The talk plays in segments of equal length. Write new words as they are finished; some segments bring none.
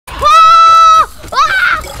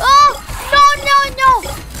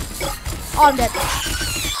on that.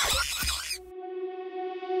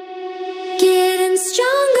 Getting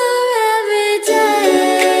stronger every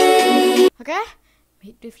day. Okay,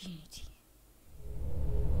 meet with Unity.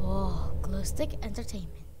 Oh, glow stick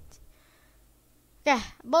entertainment. Okay,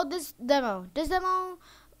 about this demo. This demo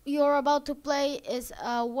you're about to play is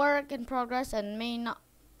a work in progress and may not.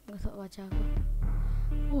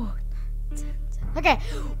 Okay,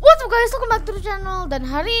 what's up guys, welcome back to the channel. Dan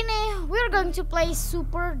hari ini we're going to play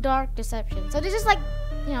Super Dark Deception. So this is like,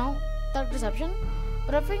 you know, Dark Deception,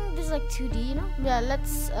 but I think this is like 2D, you know. Yeah,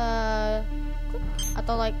 let's click.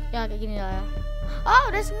 Atau like ya kayak gini lah ya.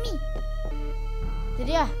 Oh, that's me.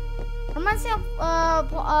 Jadi ya, reminds me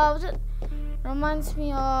of what's it? Reminds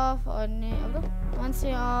me of you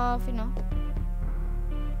know,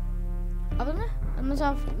 apa namanya? Reminds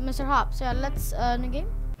of Mr. Hop. So yeah, let's new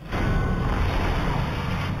game.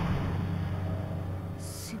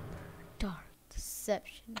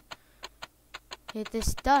 Deception. It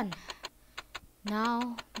is done.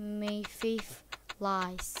 Now may faith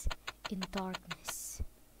lies in darkness.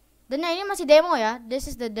 Dan ini masih demo ya. This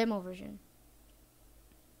is the demo version.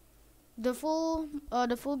 The full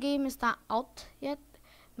game is not out yet.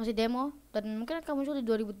 Masih demo dan mungkin akan muncul di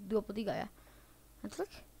 2023 ya. Let's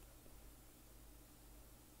look.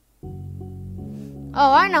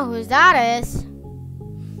 Oh, I know who that is.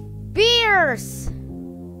 Beers.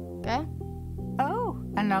 Okay. Oh,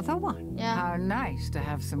 another one. Yeah. How nice to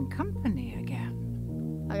have some company again.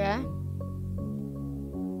 Okay.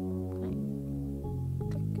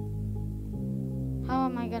 How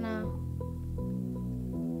am I gonna?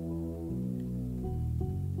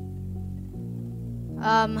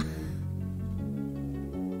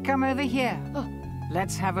 Come over here. Oh.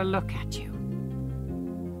 Let's have a look at you.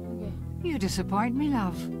 Okay. You disappoint me,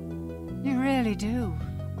 love. You really do.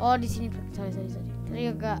 Oh, di sini. Sorry. Tadi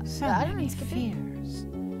agak. So I don't many know. fears.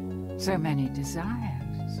 So many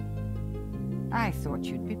desires. I thought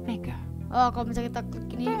you'd be bigger. Oh, kalau misalnya kita klik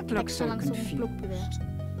ini, Don't look so teksnya langsung pluk gitu ya. confused.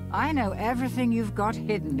 I know everything you've got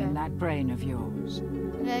hidden in that brain of yours.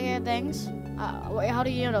 Okay, thanks. Wait, how do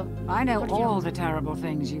you know? I know What do you all know? the terrible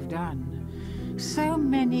things you've done. So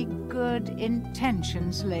many good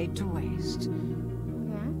intentions laid to waste.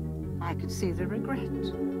 Okay. I could see the regret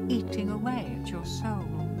eating away at your soul.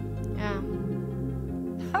 Yeah.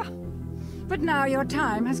 Ha! But now your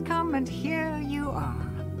time has come, and here you are,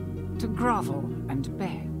 to grovel and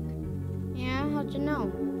beg. Yeah, how'd you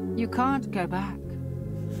know? You can't go back.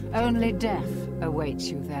 Only death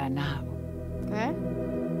awaits you there now. Okay.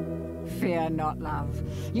 Fear not, love.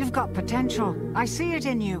 You've got potential. I see it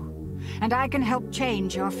in you. And I can help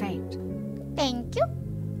change your fate. Thank you.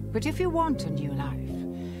 But if you want a new life,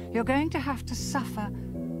 you're going to have to suffer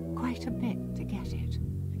quite a bit to get it.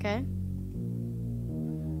 Okay.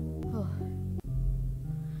 Oh.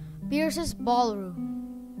 Pierce's ballroom.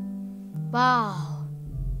 Wow.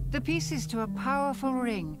 The pieces to a powerful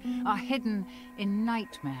ring are hidden in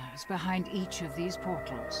nightmares behind each of these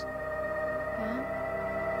portals. Okay.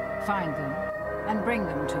 Find them and bring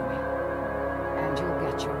them to me, and you'll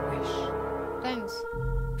get your wish. Thanks.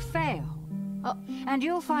 Fail, Oh. and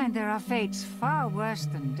you'll find there are fates far worse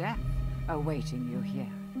than death awaiting you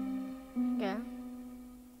here. Okay.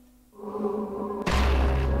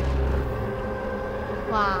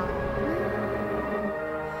 Wow.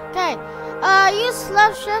 Okay. Use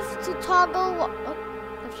left shift to toggle. Oh,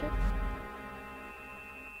 left shift.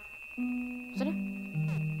 Is that it?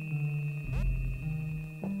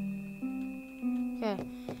 Okay.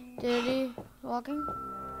 Did he walking?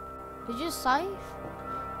 Did you save?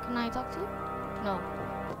 Can I talk to you? No.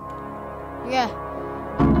 Yeah.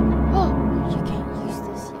 Oh, you can't use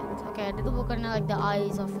this yet. Okay, itu bukannya like the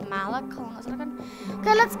eyes of Malak kalau nggak salah kan?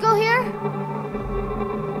 Okay, let's go here.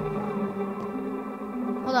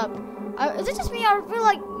 Hold up. Is it just me or I feel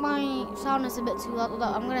like my sound is a bit too loud? Hold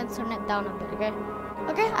up, I'm gonna turn it down a bit, okay?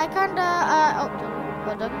 Okay, I kinda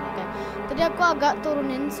done. Okay. Tadi aku agak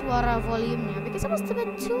turunin suara volumenya because it was a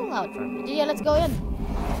bit too loud for me. Jadi ya, let's go in.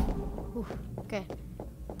 Okay.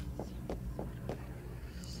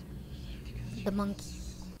 The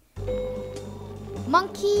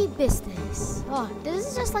monkey business. Oh, this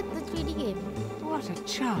is just like the 3D game. What a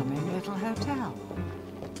charming little hotel.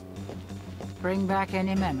 Bring back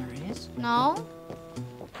any memories? No.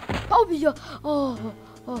 Oh iya. Oh,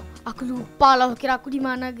 aku lupa lah. Kira aku di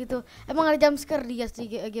mana gitu. Emang ada jump scare di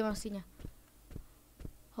game aslinya.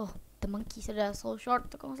 Oh, the monkey sudah so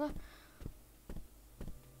short tuh kalau nggak salah.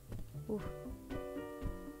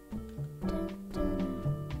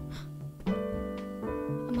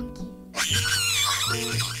 A monkey.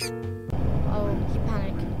 Oh, he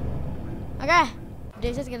panicked. Okay,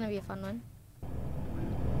 this is gonna be a fun one.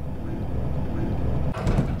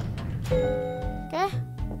 Okay.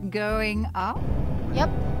 Going up? Yep.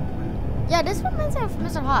 Yeah, this one reminds me of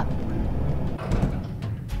Mr. Hot.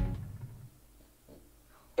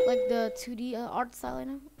 Like the 2D art style, you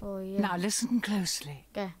know? Oh, yeah. Now listen closely.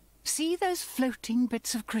 Okay. See those floating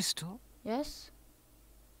bits of crystal? Yes?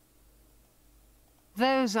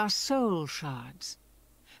 Those are soul shards.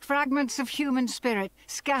 Fragments of human spirit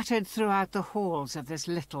scattered throughout the halls of this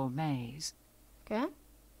little maze. Okay.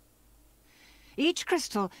 Each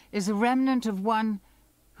crystal is a remnant of one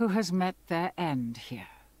who has met their end here.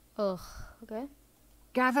 Ugh. Okay.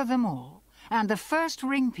 Gather them all, and the first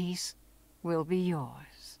ring piece will be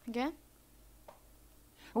yours. Okay.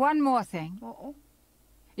 One more thing. Uh-oh.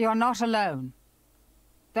 You're not alone.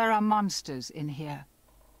 There are monsters in here,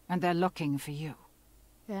 and they're looking for you.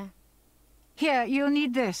 Yeah. Here, you'll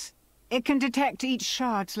need this. It can detect each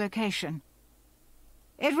shard's location.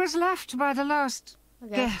 It was left by the last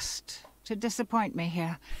guest to disappoint me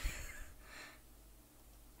here.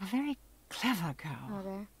 A very clever girl.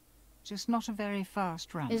 Okay. Just not a very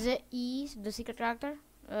fast runner. Is it E, the secret character?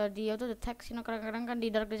 The text, you know, kadang-kadang kan di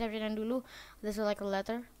Dark Deception yang dulu, there's like a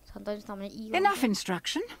letter. Sometimes namanya E. Enough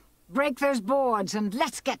instruction. Break those boards and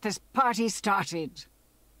let's get this party started.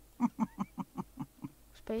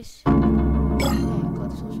 Space. Okay,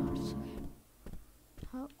 got soul shards.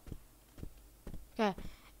 How? Okay.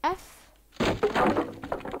 F.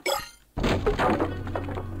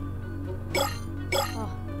 Oh.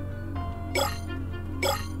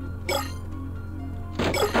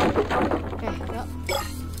 Okay, yep.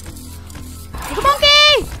 Like a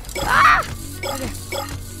monkey! Ah! Okay.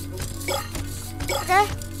 Okay.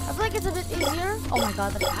 I feel like it's a bit easier. Oh my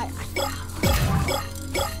god,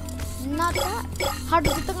 not that. Hard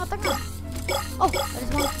di tengah-tengah. Oh, ada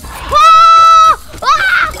semua. Ah!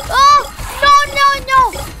 Ah! Oh! No, no, no!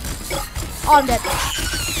 Oh, I'm dead.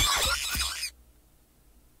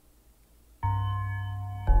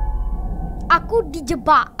 Aku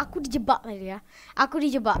dijebak tadi ya. Aku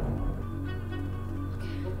dijebak.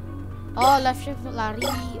 Oh, left shift lari.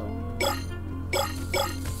 Oh.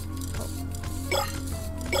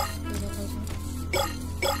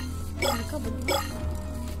 Mereka berdua.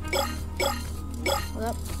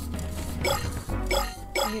 Hold up.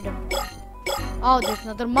 I hear them. Oh, there's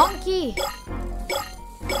another monkey.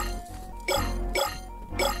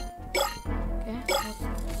 Okay.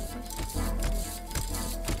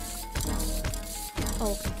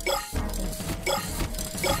 Oh, okay.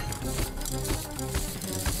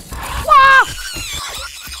 Wah!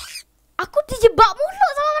 Aku dijebak mulu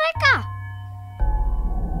sama mereka.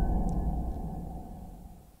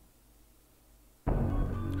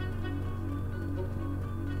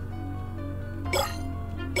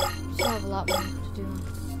 I have a lot more to do.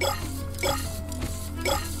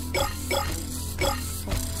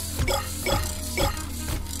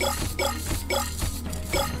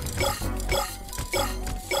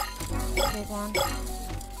 Okay, go on.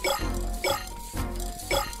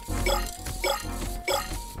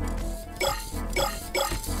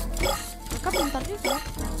 Mereka pintar juga.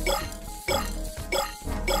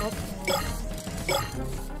 Oh.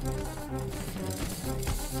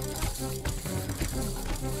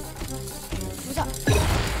 Bisa.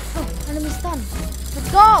 Oh, enemy stun. Let's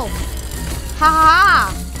go. Haha.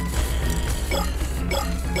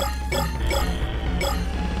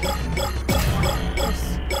 Yes.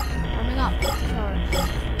 Warming up. Charge.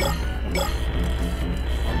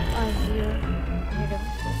 I hear them.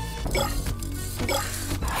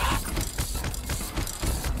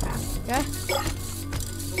 Okay.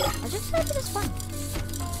 I just feel like it is fun.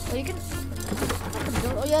 Oh, you can.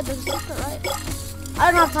 Oh yeah, there's a secret, right?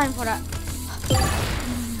 I don't have time for that.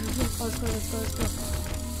 Let's go.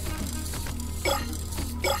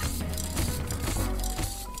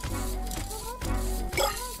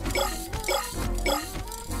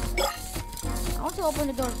 I want to open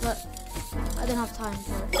the doors, but I don't have time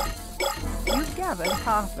for it. You've gathered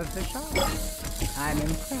half of the shards. I'm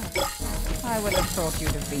impressed. I would have thought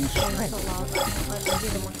you'd have been It's so shredded. loud. I hear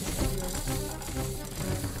the monkeys everywhere.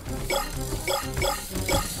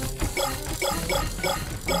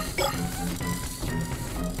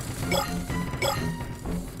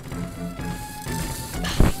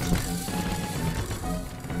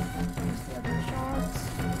 Where's the other shards?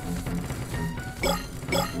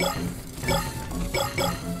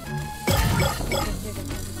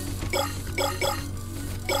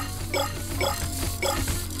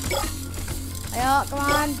 Ayo, come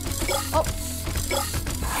on. Oh.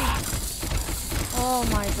 Oh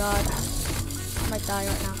my god. I might die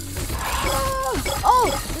right now. Oh,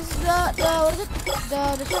 this is what is it?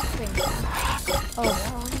 The shelf thing. Oh.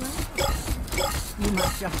 You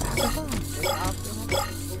must just survive this after all.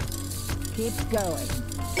 Keep going.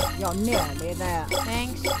 You're nearly there.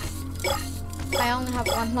 Thanks. I only have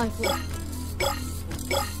 1 life left.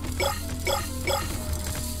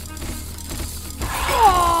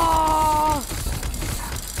 Oh!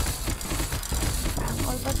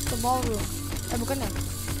 Oh, that's the ballroom. Bukan ya?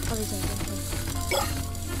 Sorry.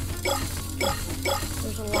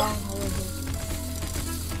 There's a long hallway here.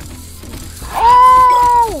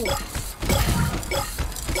 Oh!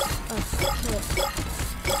 Kill it.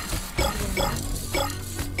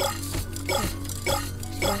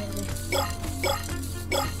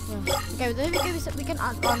 Okay, tapi we can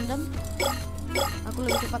outrun them. Aku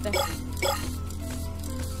lebih cepat ya.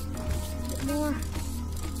 More.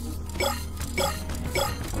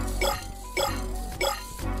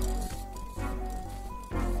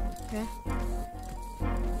 Okay.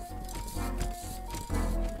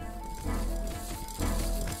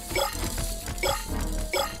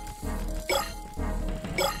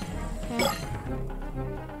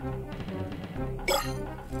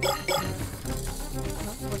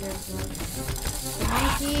 The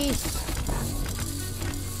monkeys.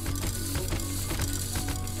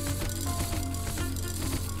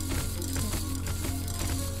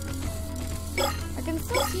 I can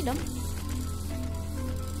still see them.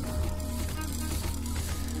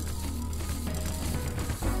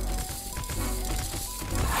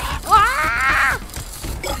 Ah!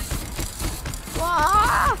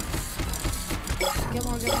 Ah! Get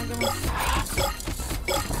more.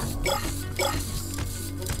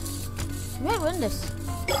 We might win this.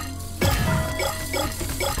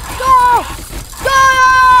 Go!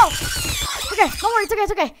 Okay, don't worry,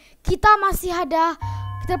 it's okay. Kita masih ada,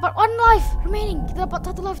 kita dapat 1 life remaining. Kita dapat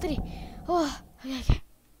 1 life tadi. Oh, okay.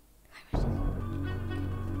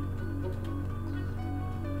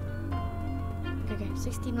 Okay,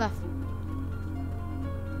 16 left.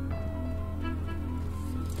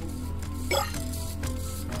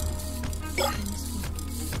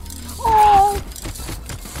 Oh!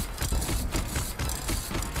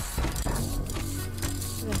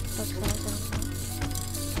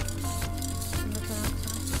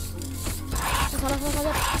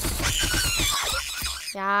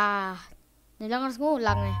 Salah. Ya, jangan harus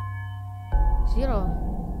ngulang nih. 0.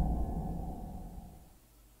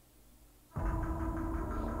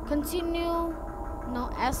 Continue.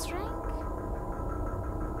 No S rank.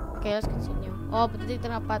 Okay, let's continue. Oh, berarti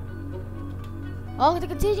kita dapat. Oh,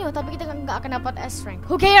 kita continue, tapi kita nggak akan dapat S rank.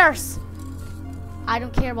 Who cares? I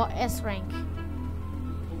don't care about S rank.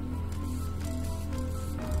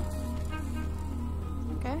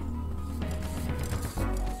 Okay.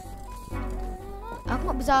 Aku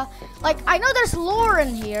nggak bisa. Like, I know there's lore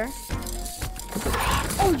in here.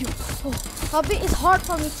 Oh, tapi it's hard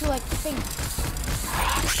for me to like think.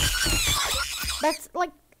 That's like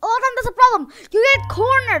a lot of times that's a problem. You get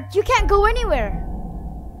cornered. You can't go anywhere.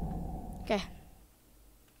 Okay.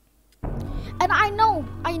 And I know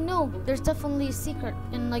there's definitely a secret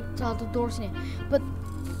in like the doors in it, but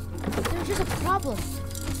there's just a problem.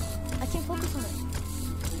 I can't focus on it.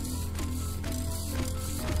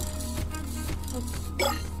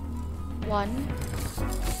 Okay. 1.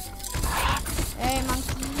 Hey,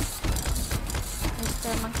 monkey. Mr.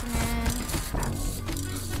 Monkey Man.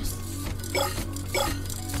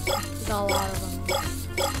 We got a lot of them.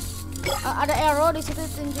 Ada arrow di situ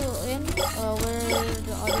tunjukin where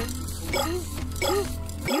the other.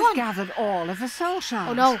 You've gathered all of the soul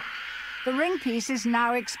shards. Oh no. The ring piece is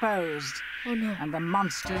now exposed. Oh no. And the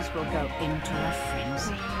monsters will go into a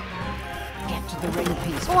frenzy. Get to the ring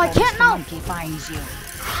piece. Oh, I can't now. The monkey finds you.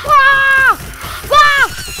 Ah! Ah!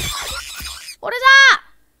 What is that?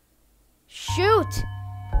 Shoot.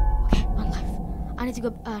 Okay, 1 life. I need to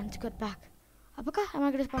get back. Apakah am I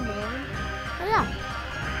gonna spawn the building? Oh yeah.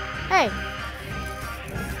 Hey.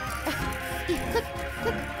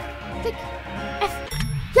 Click. F.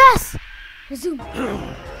 Yes. Resume.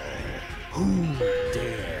 Who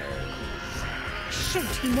dare? Shoot,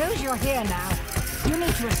 he knows you're here now. You need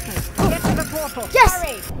to escape. Get to the portal. Yes.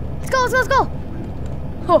 Hurry. Let's go.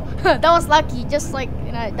 Oh, that was lucky. Just like,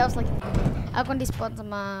 that was lucky. Aku kan di-spawn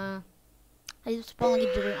sama. I spawn lagi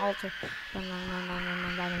during altar.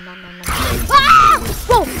 Ah!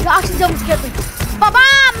 Whoa, that actually don't scare me.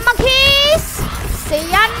 Bye-bye, monkeys. See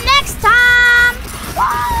ya next time.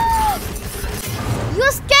 Whoa! You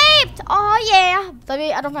escaped. Oh yeah.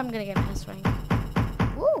 Tapi I don't think I'm gonna get past rank.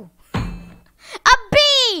 Woo. A B.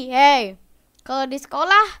 Hey. Kalau di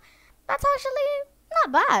sekolah, that's actually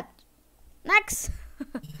not bad. Next.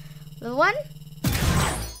 The one.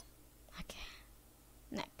 Okay.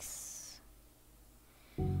 Next.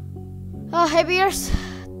 Oh, hey beers.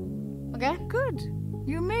 Okay. Good.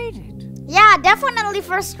 You made it. Yeah, definitely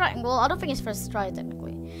first try. Well, I don't think it's first try technically.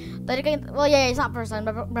 Tadi kan, well yeah, it's not first time.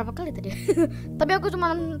 Berapa kali tadi? Tapi aku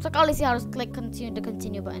cuma sekali sih harus klik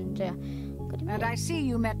continue button. So, yeah. And I see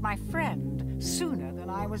you met my friend sooner than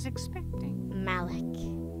I was expecting. Malik.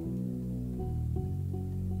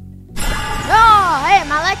 Oh, hey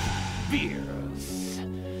Malik. Fierce.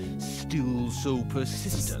 Still so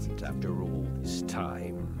persistent after all this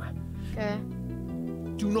time. Okay.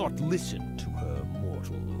 Do not listen to her,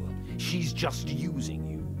 mortal. She's just using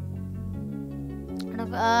you.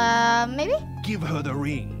 Maybe? Give her the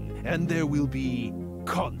ring, and there will be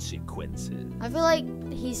consequences. I feel like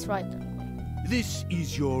he's right. This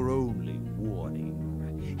is your only warning.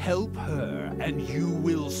 Help her, and you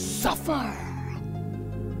will suffer.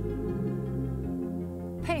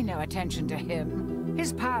 Pay no attention to him.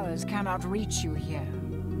 His powers cannot reach you here.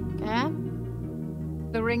 Okay.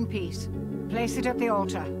 The ring piece. Place it at the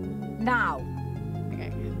altar. Now.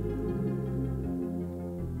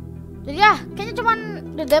 Jadi ya, kayaknya cuman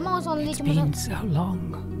the demo is only cuma so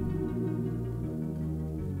long.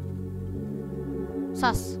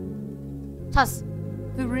 Sus.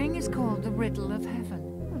 The ring is called the Riddle of Heaven.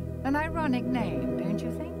 An ironic name, don't you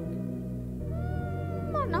think?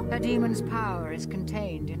 Oh no. A demon's power is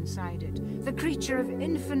contained inside it. The creature of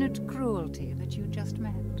infinite cruelty that you just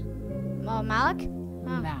met. Oh, Malik?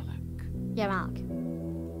 Malik. Yeah, Malik.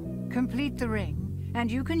 Complete the ring,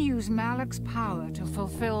 and you can use Malik's power to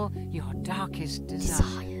fulfill your darkest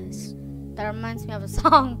desires. That reminds me of a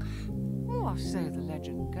song. Or so the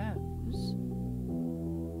legend goes.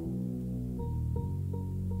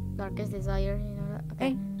 Darkest desire, you know that?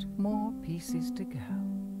 Okay. 8 more pieces to go.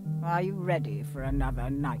 Are you ready for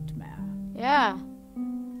another nightmare? Yeah.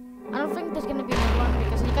 I don't think there's gonna be another one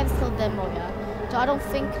because you can still demo ya. So I don't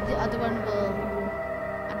think the other one will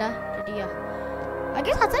ada. Jadi ya. I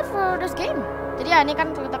guess that's it for this game. Jadi ya ini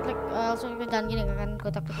kan kalau kita klik langsung ke jalan gini kan,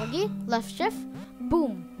 kita klik lagi left shift,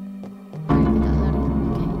 boom. Kita lari.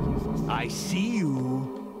 Okay. I see you.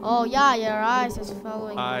 Oh yeah, your eyes is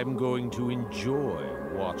following. I'm going to enjoy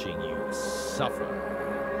watching you suffer.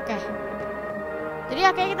 Oke. Jadi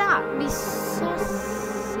ya kayak kita nggak bisa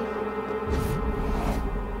sih.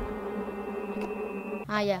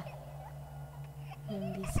 Ah ya.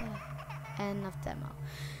 Belum bisa. End of demo.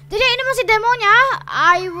 Jadi ini masih demonya.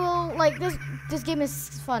 I will like this game is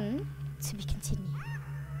fun to be continued.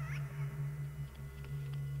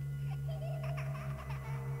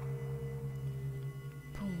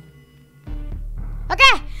 Boom.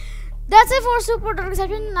 Okay, that's it for Super Dark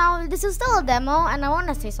Deception. Now this is still a demo, and I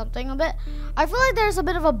wanna say something a bit. I feel like there's a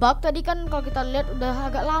bit of a bug. Tadi kan kalau kita lihat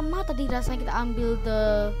udah agak lama tadi rasanya kita ambil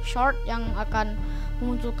the short yang akan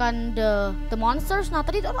memunculkan the monsters. Nah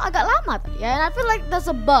tadi itu agak lama tadi ya, and I feel like there's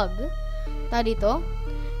a bug tadi tuh.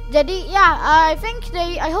 Jadi ya, I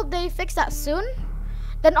hope they fix that soon.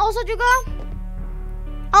 Dan also juga,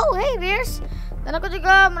 oh hey Beers. Dan aku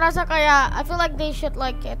juga merasa kayak I feel like they should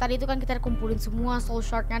like kayak tadi itu kan kita kumpulin semua soul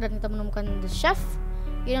shardnya dan kita menemukan the chef,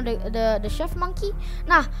 you know the chef monkey.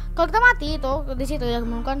 Nah kalau kita mati itu di situ ya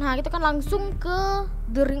menemukan, nah itu kan langsung ke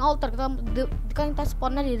the ring altar. Kita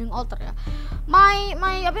spawnnya di ring altar ya. My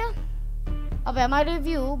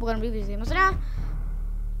review, bukan review sih, maksudnya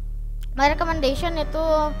my recommendation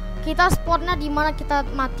itu kita spawnnya di mana kita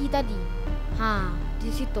mati tadi. Di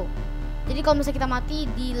situ. Jadi kalau misalnya kita mati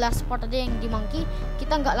di last spot tadi yang di monkey,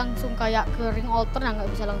 kita nggak langsung kayak ke ring altar, nggak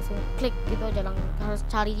bisa langsung klik gitu aja, harus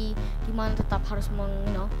cari di mana, tetap harus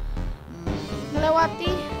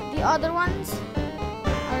melewati the other ones,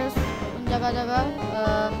 harus menjaga-jaga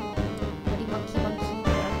dari monkey ya.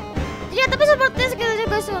 Jadi ya, tapi seperti segitu aja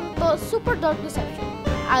guys untuk Super Dark Deception.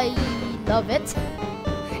 I love it.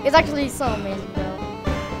 It's actually so amazing bro.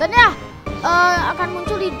 Dan ya akan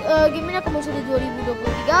muncul di game ini akan muncul di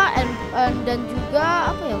 2023 dan juga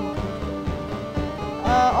apa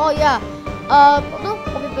ya tuh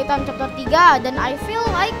Copy Playtime chapter 3, dan I feel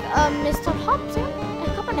like Mr. Hobbs ya,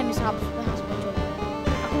 kapan ya Mr. Hobbs muncul?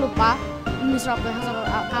 Aku lupa Mr. Hobbs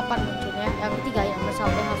kapan munculnya, yang ketiga ya, Mr.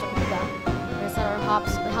 Hobbs ketiga, Mr.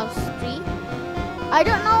 Hobbs House 3. I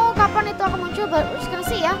don't know kapan itu akan muncul, but we're just gonna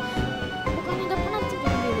see ya. Bukannya udah pernah tuh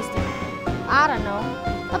realistic, I don't know.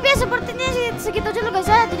 Tapi ya sepertinya sih segitu aja loh guys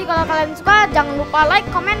ya. Jadi kalau kalian suka jangan lupa like,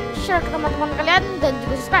 comment, share ke teman-teman kalian, dan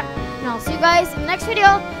juga subscribe. And I'll see you guys in the next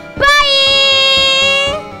video.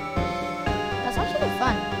 Bye. That's actually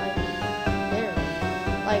fun. I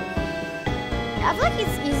feel like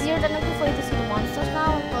it's easier than before to see the monsters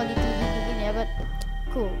now. Kalau di 2D gini ya, but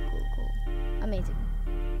cool. Amazing.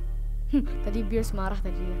 Tadi Beers marah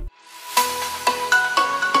tadi ya.